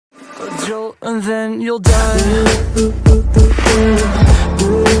jolt and then you'll die.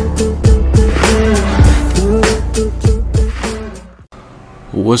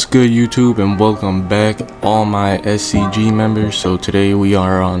 What's good, YouTube, and welcome back all my SCG members. So today we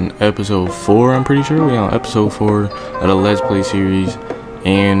are on episode 4, I'm pretty sure. We're on episode 4 of the Let's Play series,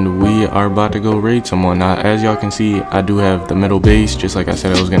 and we are about to go raid someone. Now, as y'all can see, I do have the metal base, just like I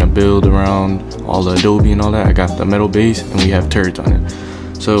said I was going to build around all the adobe and all that. I got the metal base, and we have turrets on it.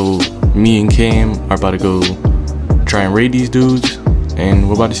 So me and Cam are about to go try and raid these dudes, and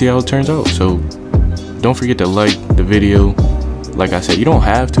we're about to see how it turns out. So don't forget to like the video. Like I said, you don't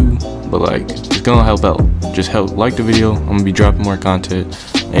have to, but like, it's gonna help out. Just help like the video. I'm gonna be dropping more content,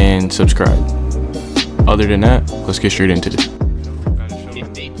 and subscribe. Other than that, let's get straight into this.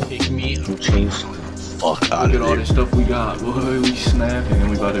 If they pick me, I'm changed fuck out of Look at all this stuff we got. Boy, we snapping, and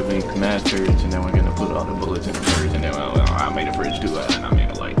we about to make mad turrets, and then we're gonna put all the bullets in the turrets, and then I made a bridge too, and I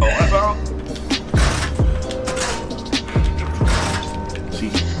made a light. See,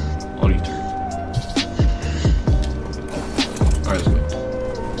 all these turrets. Alright, let's go.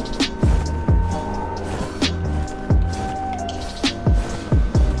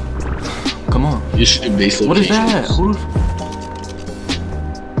 Come on. You should base location. What is that?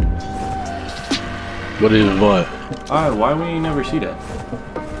 What is what? Alright, why we ain't never see that?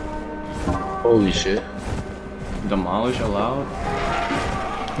 Holy shit. Demolish allowed?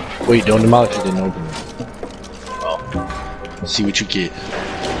 Wait, don't demolish it, then open it. Oh. Let's see what you get.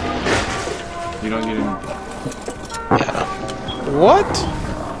 You don't get anything. Yeah. What?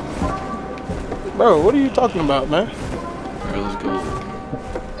 Bro, what are you talking about, man? Alright, let's go.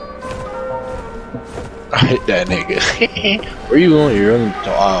 I hit that nigga. Where you going? You're on the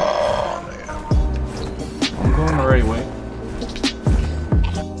oh, man. I'm going the right way.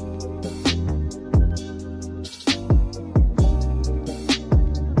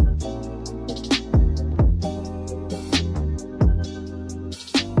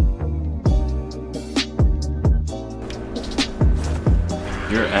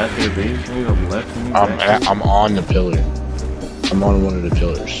 You're at their base, maybe the left of me? I'm on the pillar. I'm on one of the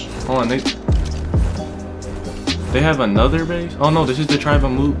pillars. Hold on, they have another base? Oh no, this is the tribe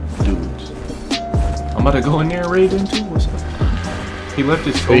of Moot dudes. I'm about to go in there and raid them too. What's up? He left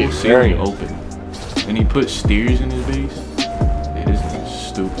his whole ceiling open, and he put steers in his base. Hey, this is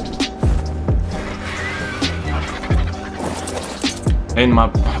stupid. And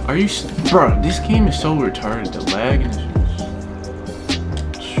are you, bro? This game is so retarded. The lag and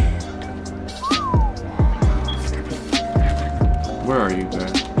where are you,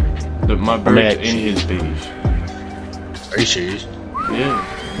 bro? My bird's in his base. Are you serious? Yeah.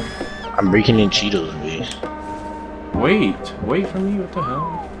 I'm breaking in Cheeto's base. Wait for me. What the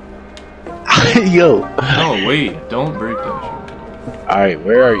hell? Yo. No, wait. Don't break that shit. Alright,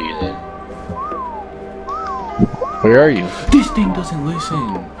 where are you then? Where are you? This thing doesn't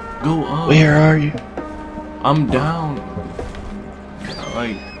listen. Go up. Where are you? I'm down.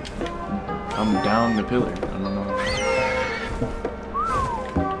 Like, I'm down the pillar. I don't know.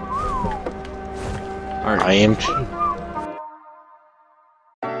 Alright. I am too.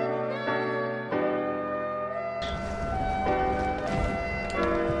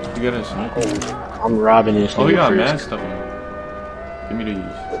 You got a sniper? I'm robbing this. Oh, we got first. mad stuff in here. Give me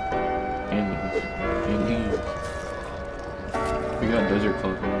these. And these. We got desert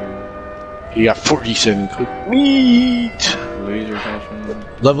cloak in here. You got 47 cooked meat. Laser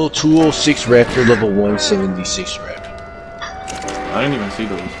attachment. Level 206 raptor, level 176 raptor. I didn't even see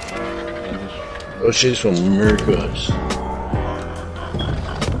those. Those shit's from Americas.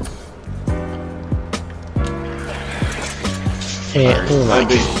 Hey, oh my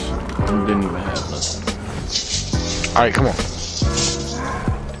god. Didn't even have nothing. Alright, come on.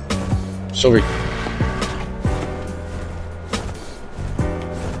 Sorry.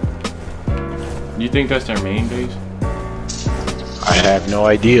 You think that's their main base? I have no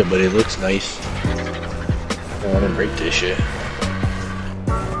idea, but it looks nice. I want to break this shit.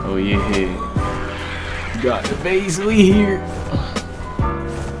 Oh yeah. Got the base, we here.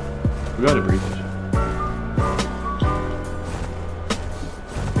 We gotta break this shit.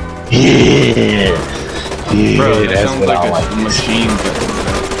 Yeah. Yeah, bro, that that's sounds what like I a like machine gun.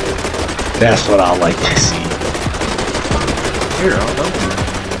 That's what I like to see. Here, I'll help you.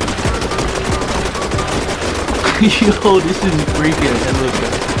 Yo, this is freaking hella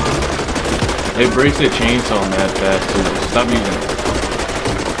good. It breaks the chainsaw mad fast too. Stop using it.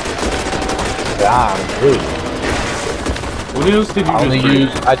 Ah, good. What else did you just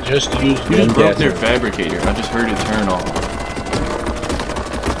break? I just used You just broke their fabricator. I just heard it turn off.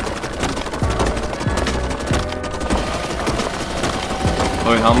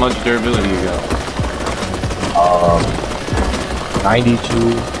 Wait, how much durability you got? 92.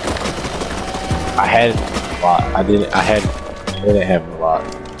 I had a lot. I didn't have a lot.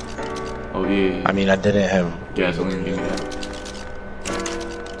 Oh yeah. I mean, I didn't have gasoline. Give me that.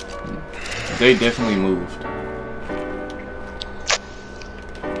 They definitely moved.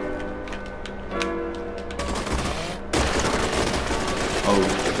 Oh,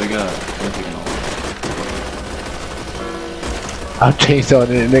 they got nothing on. I've changed on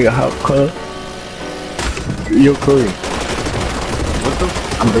that nigga how club. Yo, Corey. What the?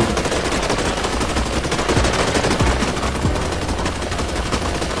 I'm breaking.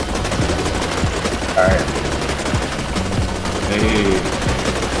 Alright. Hey.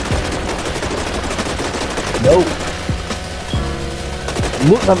 No.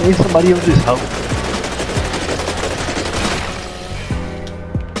 Look, I'm in somebody else's house.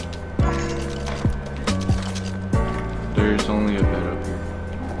 There's only a bed up here.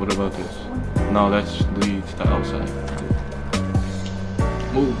 What about this? No, that leads to outside.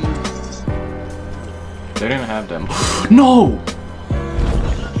 Move, move. They didn't have them. No!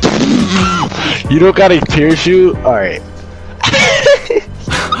 You don't got a parachute? Alright.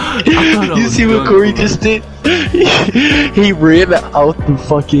 You see what Corey just did? He ran out the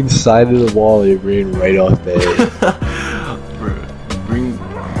fucking side of the wall and ran right off the edge. Bring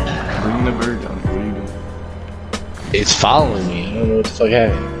the bird down. What are you doing? It's following me. I don't know what the fuck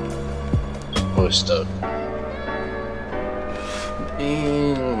happened. Oh, it's stuck.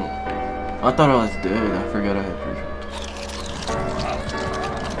 Damn. I thought I was dead. I forgot I had parachute.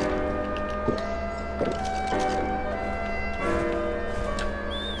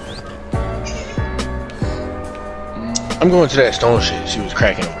 I'm going to that stone shit. She was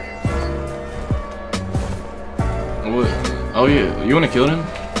cracking over here. What? Oh yeah. You wanna kill them?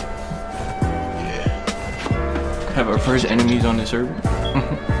 Yeah. Have our first enemies on the server?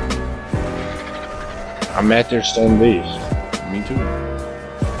 I'm at their stone base. Me too.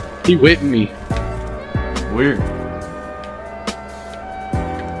 He whipped me. Where?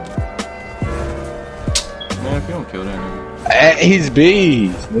 Man, if you don't kill that nigga. At his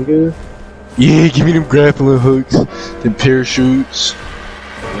base, nigga. Yeah, give me them grappling hooks, them parachutes.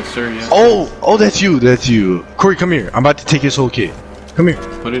 Yes, sir, yeah. Oh, that's you, that's you. Corey, come here. I'm about to take his whole kit. Come here.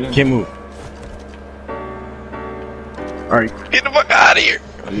 Put it in. Can't move. Alright, get the fuck out of here.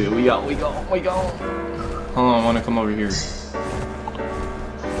 Oh, yeah, we go. Hold on, I wanna come over here.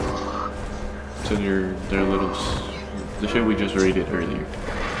 To their little... the shit we just raided earlier.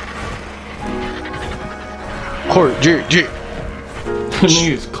 Corey, Jerry. The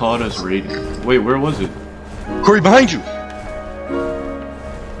niggas caught us raiding. Wait, where was it? Corey, behind you.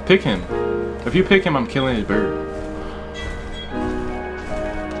 Pick him. If you pick him, I'm killing his bird.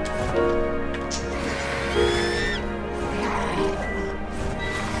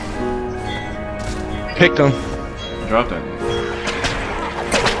 Picked him. Drop that.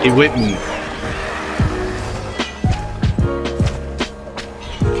 He whipped me.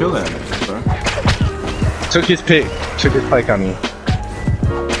 Kill that nigga, bro. Took his pick. Took his pike on me.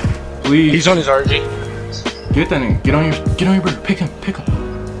 Please. He's on his RG. Get that nigga. Get on your bird. Pick him.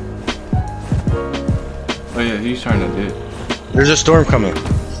 Oh yeah, he's trying to dip. There's a storm coming.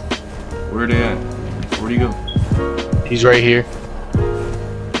 Where they at? Where'd he go? He's right here.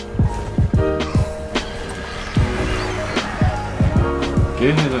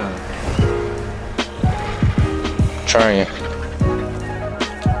 Get his ass. Trying.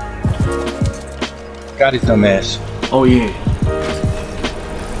 Got his dumb ass. Oh yeah.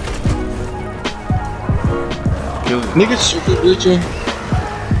 Kill him. Niggas super glitching.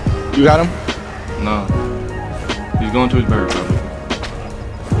 You got him? No. He's going to his bird, bro.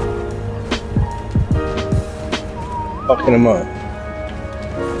 Fucking him up.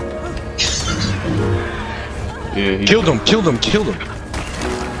 Yeah, he Killed him.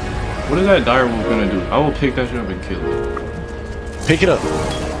 What is that dire wolf gonna do? I will pick that shit up and kill it. Pick it up.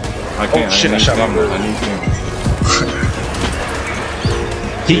 I can't. Oh, shit, I need shot my stamina. bird. I need stamina.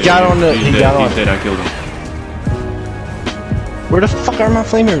 He got on the. He's dead. I killed him. Where the fuck are my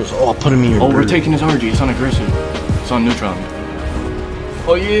flamers? Oh, I'll put him in your Oh, we're bird. taking his RG. It's on aggressive. It's on neutral.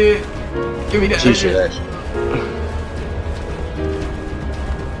 Oh yeah. Give me that shit.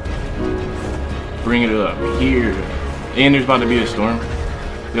 Bring it up here. And there's about to be a storm.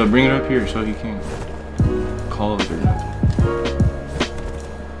 Yo, bring it up here so he can call it or not.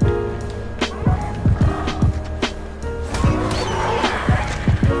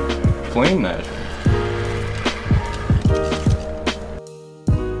 Flame that.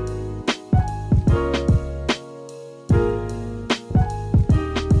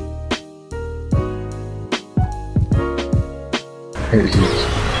 Here's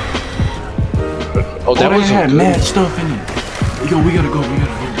Oh, that was had good. mad stuff in it. Yo, we gotta go.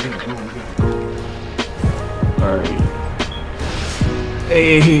 Alright.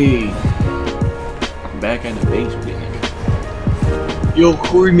 Hey. I'm back at the base, bitch. Yo,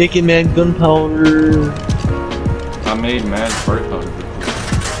 Cory making mad gunpowder. I made mad spark powder before.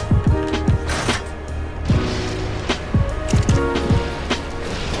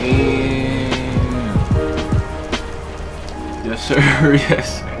 Yes, sir.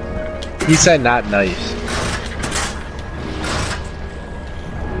 Yes. He said not nice.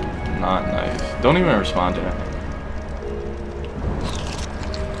 Not nice. Don't even respond to that.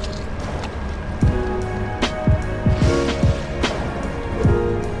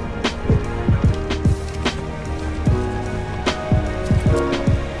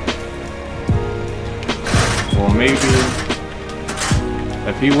 Well, maybe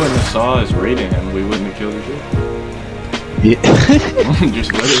if he wouldn't have saw us raiding him, we wouldn't have killed his shit. Yeah.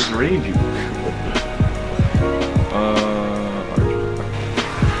 Just let us raid you.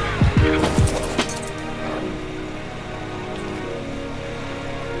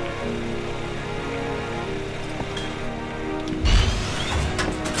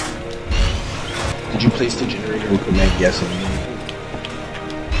 Did you place the generator with the mad gasoline?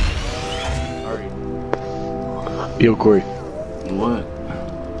 Alright. Yo, Cory. What?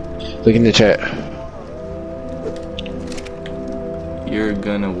 Look in the chat. You're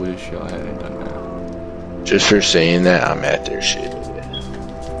gonna wish y'all hadn't done that. Just for saying that, I'm at their shit.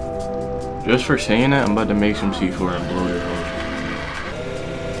 Just for saying that, I'm about to make some C4 and blow your whole shit.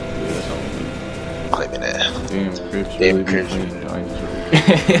 Yeah, that's all we do. Claiming that. Damn, Crips Damn, really be Crips. playing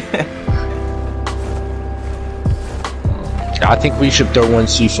dinosaurs. I think we should throw one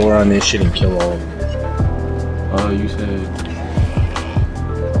C4 on this shit and kill all of them. You said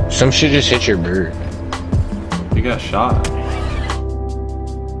Some shit just hit your bird. you got shot.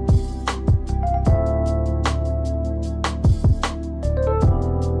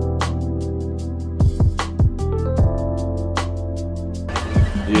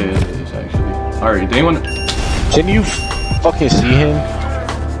 Yeah, it is actually. Alright, did anyone Can you fucking see him?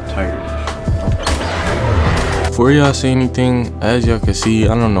 tired? Before y'all say anything, as y'all can see,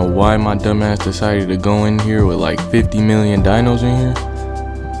 I don't know why my dumbass decided to go in here with like 50 million dinos in here,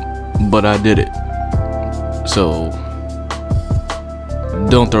 but I did it. So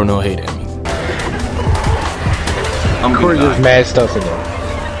don't throw no hate at me. I'm Cory, gonna there's die. mad stuff in there.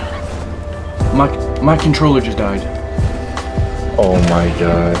 My controller just died. Oh my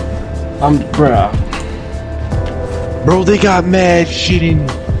god. Bruh. Bro, they got mad shit in.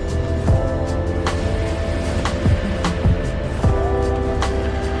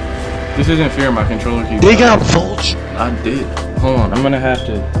 This isn't fair, my controller keeps They dying. got vulture. I did. Hold on, I'm gonna have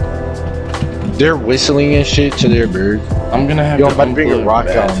to They're whistling and shit to their bird. I'm gonna have Yo, to I'm about to bring a unplug rock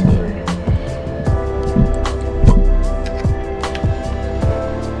that. down there.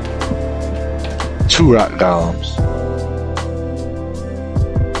 Two rock golems.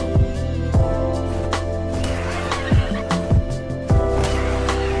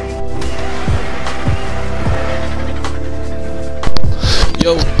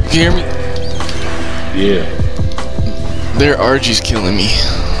 Yo, you hear me? Yeah. Their RG's killing me.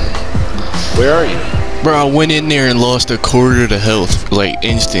 Where are you? Bro, I went in there and lost a quarter of the health, like,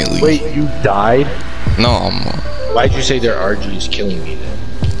 instantly. Wait, you died? No, Why'd you say their RG is killing me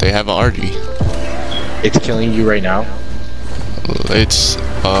then? they have an RG. It's killing you right now?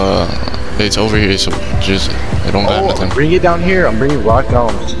 It's over here, so just, it don't got nothing. Bring it down here. I'm bringing rock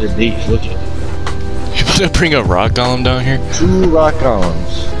golems to their base. Look at it. You better bring a rock golem down here? 2 rock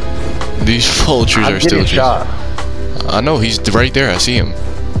golems. These vultures I'm are still getting shot. I know, he's right there, I see him.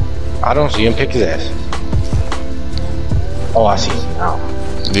 I don't see him. Pick his ass. Oh, I see him now.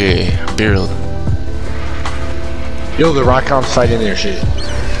 Yeah, barely. Yo, the rock golems fighting their shit.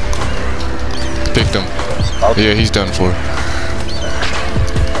 Picked him. Yeah, he's done for.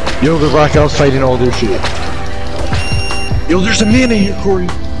 Yo, the rock golems fighting all their shit. Yo, there's a man in here, Cory.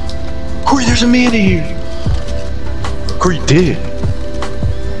 Cory, there's a man in here. Cory did.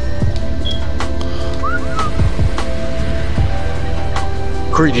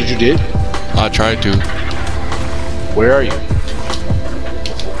 Cory, did you did? I tried to. Where are you?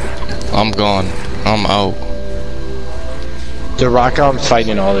 I'm gone. I'm out. The rock golems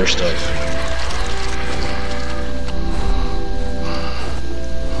fighting all their stuff.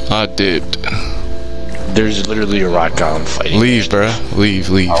 I dipped. There's literally a rock golem fighting. Leave, bruh. Leave.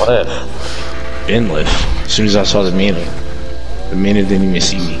 I left. Ben left. As soon as I saw the mana. The mana didn't even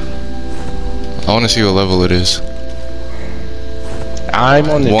see me. I want to see what level it is. I'm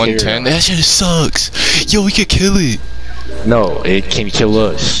on the 110. That shit sucks. Yo, we could kill it. No, it can kill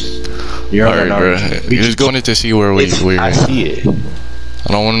us. You're on Alright, an bro. RV. You just wanted to see where we're. I see it.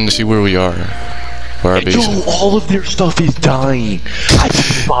 I don't want him to see where we are. Where our base Yo, is. all of their stuff is dying. I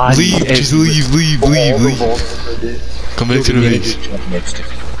see bodies Leave, just everywhere. leave. Come back to the base.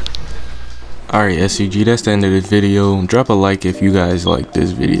 Alright, SCG, that's the end of this video. Drop a like if you guys like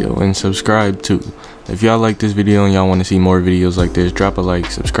this video, and subscribe too. If y'all like this video and y'all want to see more videos like this, drop a like,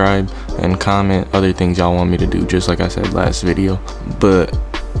 subscribe, and comment other things y'all want me to do, just like I said last video. But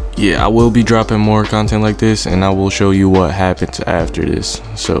yeah, I will be dropping more content like this, and I will show you what happens after this.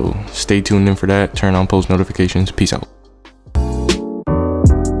 So stay tuned in for that. Turn on post notifications. Peace out.